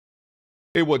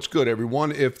Hey, what's good,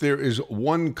 everyone? If there is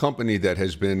one company that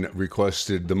has been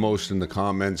requested the most in the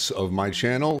comments of my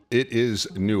channel, it is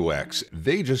NuX.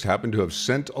 They just happen to have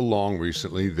sent along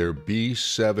recently their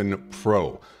B-7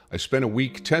 Pro. I spent a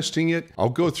week testing it. I'll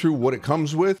go through what it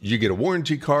comes with. You get a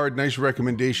warranty card, nice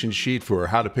recommendation sheet for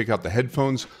how to pick out the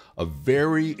headphones, a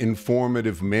very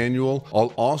informative manual.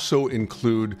 I'll also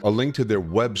include a link to their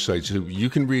website so you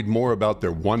can read more about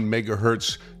their 1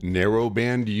 megahertz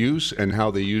narrowband use and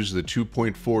how they use the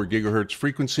 2.4 gigahertz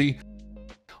frequency.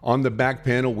 On the back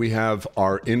panel, we have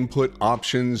our input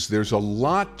options. There's a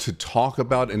lot to talk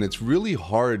about, and it's really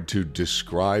hard to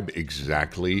describe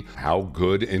exactly how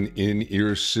good an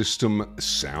in-ear system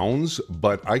sounds.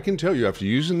 But I can tell you, after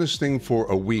using this thing for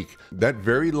a week, that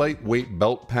very lightweight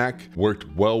belt pack worked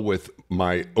well with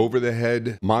my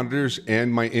over-the-head monitors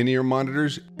and my in-ear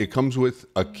monitors. It comes with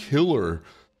a killer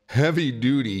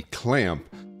heavy-duty clamp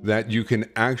that you can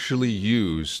actually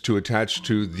use to attach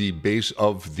to the base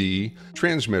of the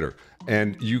transmitter.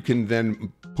 And you can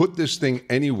then put this thing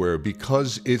anywhere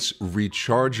because it's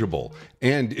rechargeable,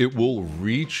 and it will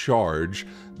recharge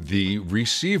the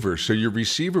receiver. So your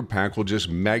receiver pack will just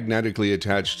magnetically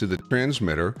attach to the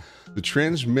transmitter. The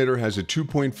transmitter has a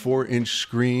 2.4-inch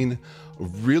screen,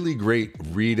 really great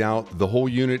readout. The whole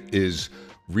unit is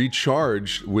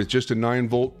recharged with just a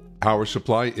 9-volt power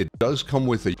supply. It does come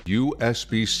with a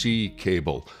USB-C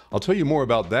cable. I'll tell you more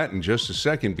about that in just a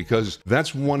second, because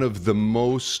that's one of the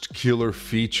most killer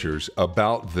features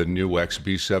about the NuX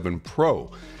B-7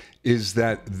 Pro, is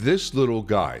that this little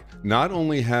guy, not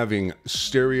only having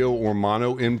stereo or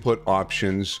mono input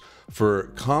options for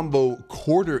combo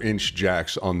 1/4-inch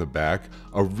jacks on the back,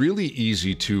 a really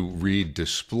easy to read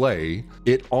display,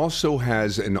 it also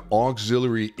has an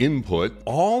auxiliary input,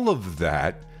 all of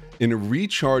that in a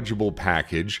rechargeable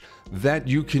package that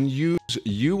you can use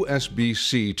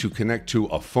USB-C to connect to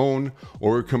a phone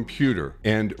or a computer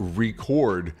and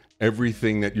record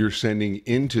everything that you're sending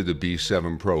into the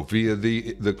B-7 Pro via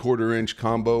the 1/4-inch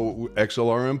combo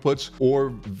XLR inputs or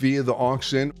via the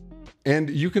aux-in.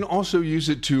 And you can also use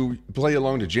it to play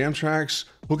along to jam tracks,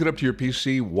 hook it up to your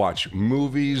PC, watch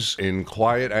movies in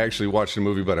quiet. I actually watched a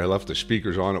movie, but I left the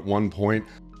speakers on at one point.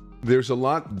 There's a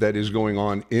lot that is going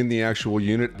on in the actual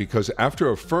unit, because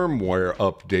after a firmware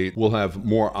update, we'll have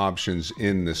more options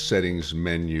in the settings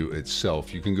menu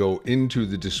itself. You can go into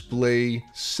the display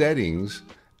settings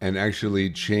and actually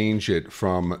change it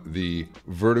from the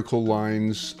vertical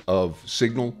lines of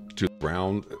signal to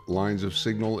round lines of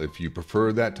signal if you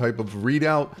prefer that type of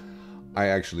readout. I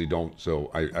actually don't, so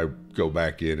I go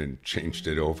back in and changed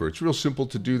it over. It's real simple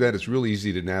to do that. It's real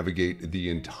easy to navigate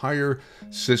the entire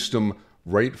system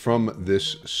right from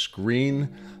this screen.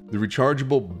 The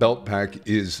rechargeable belt pack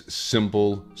is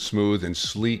simple, smooth, and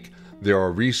sleek. There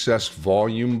are recessed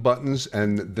volume buttons,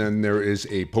 and then there is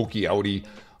a pokey outy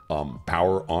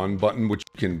power on button, which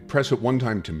you can press at one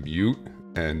time to mute,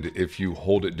 and if you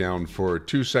hold it down for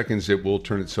 2 seconds, it will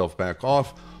turn itself back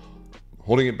off.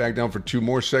 Holding it back down for 2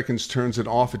 more seconds turns it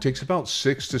off. It takes about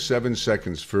 6 to 7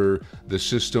 seconds for the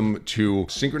system to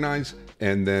synchronize,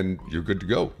 and then you're good to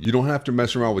go. You don't have to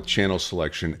mess around with channel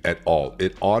selection at all.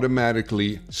 It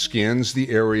automatically scans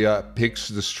the area, picks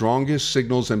the strongest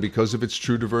signals, and because of its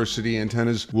true diversity,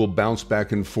 antennas will bounce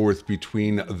back and forth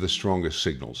between the strongest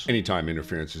signals anytime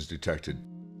interference is detected.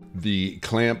 The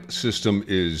clamp system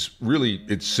is really,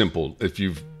 it's simple. If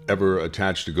you've ever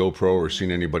attached a GoPro or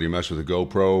seen anybody mess with a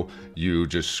GoPro, you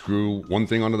just screw one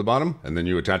thing onto the bottom and then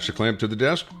you attach the clamp to the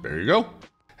desk. There you go.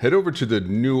 Head over to the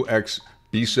NuX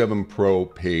B-7 Pro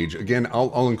page. Again,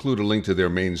 I'll include a link to their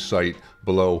main site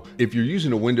below. If you're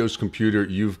using a Windows computer,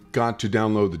 you've got to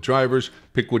download the drivers,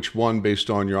 pick which one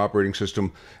based on your operating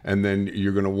system, and then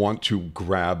you're going to want to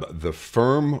grab the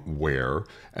firmware,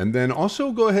 and then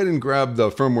also go ahead and grab the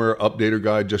firmware updater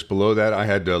guide just below that. I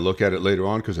had to look at it later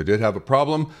on because I did have a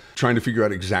problem trying to figure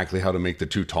out exactly how to make the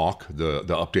two talk, the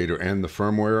updater and the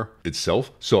firmware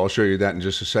itself. So I'll show you that in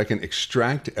just a second.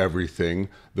 Extract everything.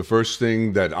 The first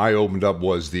thing that I opened up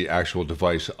was the actual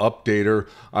device updater.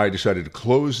 I decided to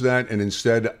close that, and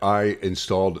instead I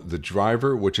installed the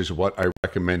driver, which is what I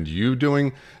recommend you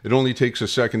doing. It only takes a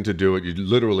second to do it. You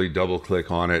literally double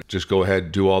click on it. Just go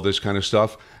ahead, do all this kind of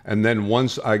stuff. And then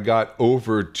once I got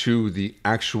over to the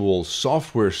actual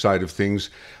software side of things,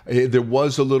 there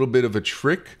was a little bit of a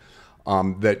trick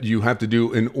that you have to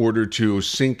do in order to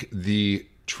sync the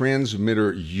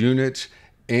transmitter unit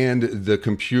and the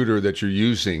computer that you're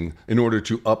using in order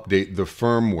to update the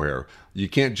firmware. You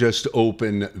can't just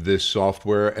open this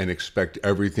software and expect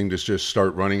everything to just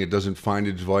start running. It doesn't find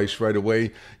a device right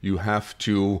away. You have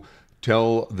to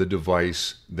tell the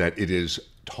device that it is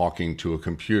talking to a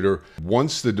computer.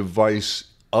 Once the device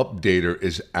updater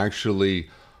is actually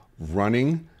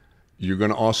running, you're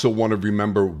going to also want to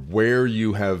remember where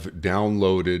you have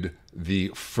downloaded the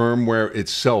firmware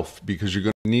itself, because you're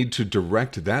going to need to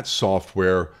direct that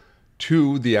software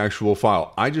to the actual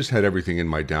file. I just had everything in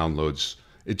my downloads.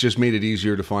 It just made it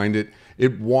easier to find it.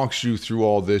 It walks you through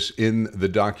all this in the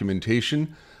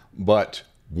documentation, but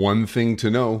one thing to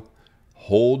know,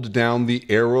 hold down the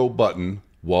arrow button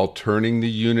while turning the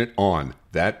unit on.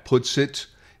 That puts it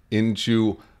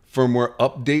into firmware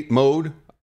update mode.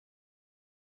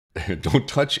 Don't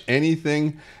touch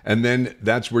anything, and then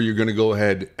that's where you're going to go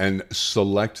ahead and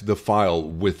select the file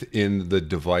within the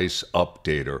device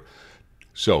updater.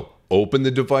 So open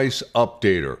the device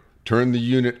updater, turn the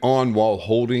unit on while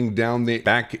holding down the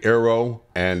back arrow,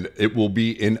 and it will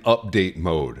be in update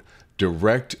mode.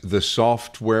 Direct the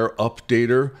software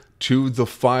updater to the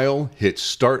file, hit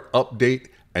start update,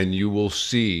 and you will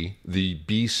see the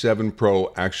B-7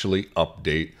 Pro actually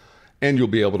update, and you'll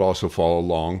be able to also follow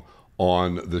along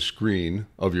on the screen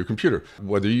of your computer.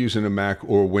 Whether you're using a Mac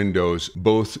or Windows,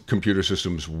 both computer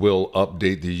systems will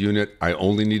update the unit. I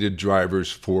only needed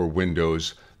drivers for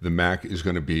Windows. The Mac is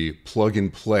going to be plug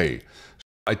and play.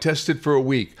 I tested for a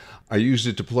week. I used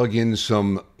it to plug in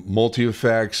some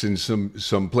multi-effects and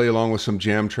some play along with some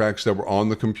jam tracks that were on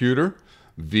the computer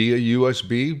via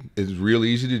USB. It's real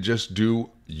easy to just do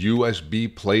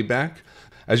USB playback.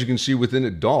 As you can see within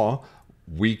a DAW,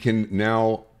 we can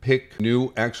now pick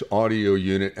NuX audio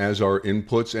unit as our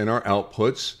inputs and our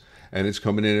outputs, and it's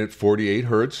coming in at 48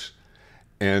 Hertz.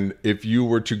 And if you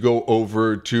were to go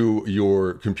over to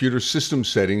your computer system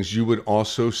settings, you would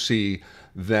also see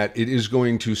that it is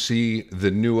going to see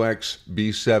the NuX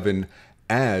B-7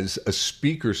 as a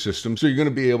speaker system. So you're going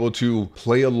to be able to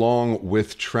play along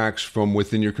with tracks from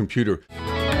within your computer.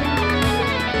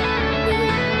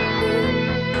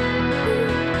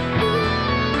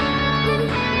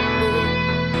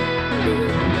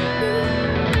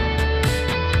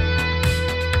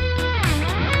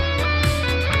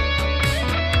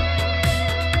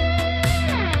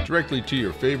 Directly to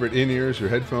your favorite in-ears or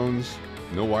headphones,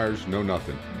 no wires, no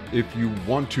nothing. If you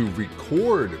want to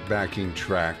record backing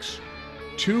tracks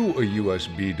to a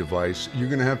USB device, you're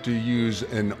going to have to use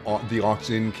the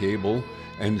aux-in cable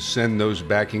and send those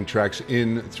backing tracks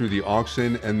in through the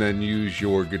aux-in, and then use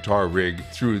your guitar rig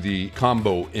through the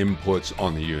combo inputs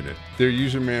on the unit. Their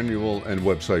user manual and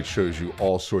website shows you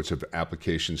all sorts of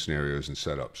application scenarios and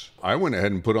setups. I went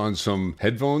ahead and put on some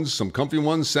headphones, some comfy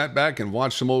ones, sat back and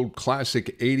watched some old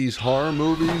classic 80s horror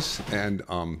movies, and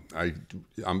I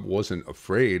wasn't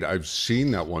afraid. I've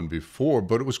seen that one before,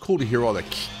 but it was cool to hear all that.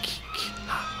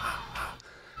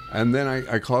 And then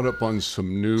I caught up on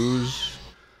some news.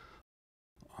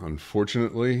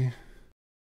 Unfortunately,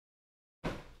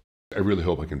 I really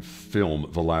hope I can film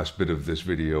the last bit of this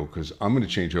video, because I'm going to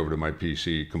change over to my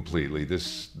PC completely.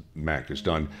 This Mac is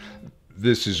done.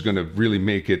 This is going to really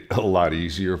make it a lot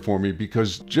easier for me,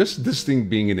 because just this thing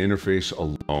being an interface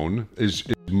alone is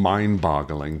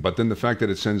mind-boggling. But then the fact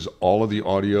that it sends all of the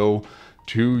audio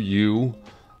to you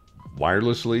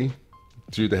wirelessly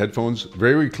through the headphones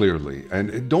very clearly.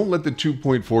 And don't let the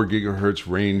 2.4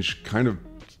 gigahertz range kind of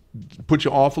put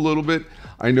you off a little bit.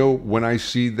 I know when I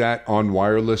see that on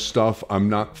wireless stuff, I'm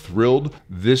not thrilled.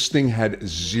 This thing had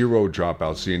 0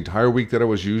 dropouts the entire week that I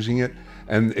was using it,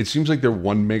 and it seems like their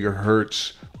 1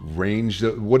 megahertz range,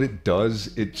 what it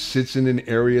does, it sits in an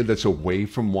area that's away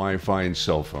from Wi-Fi and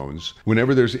cell phones.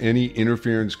 Whenever there's any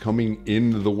interference coming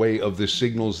in the way of the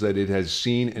signals that it has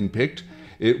seen and picked,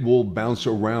 it will bounce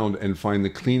around and find the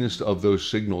cleanest of those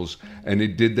signals, and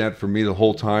it did that for me the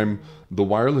whole time. The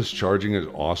wireless charging is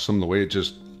awesome, the way it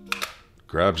just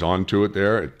grabs onto it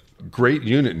there. Great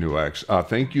unit, NuX.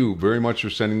 Thank you very much for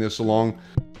sending this along.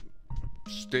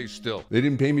 Stay still. They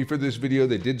didn't pay me for this video.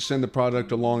 They did send the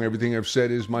product along. Everything I've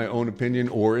said is my own opinion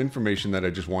or information that I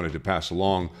just wanted to pass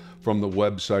along from the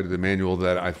website of the manual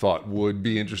that I thought would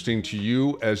be interesting to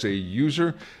you as a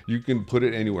user. You can put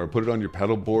it anywhere. Put it on your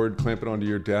pedal board, clamp it onto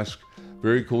your desk.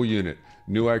 Very cool unit.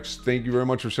 NuX, thank you very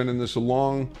much for sending this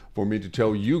along for me to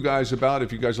tell you guys about.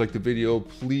 If you guys like the video,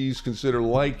 please consider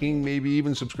liking, maybe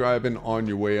even subscribing on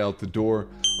your way out the door.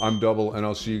 I'm Double, and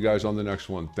I'll see you guys on the next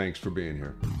one. Thanks for being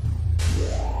here.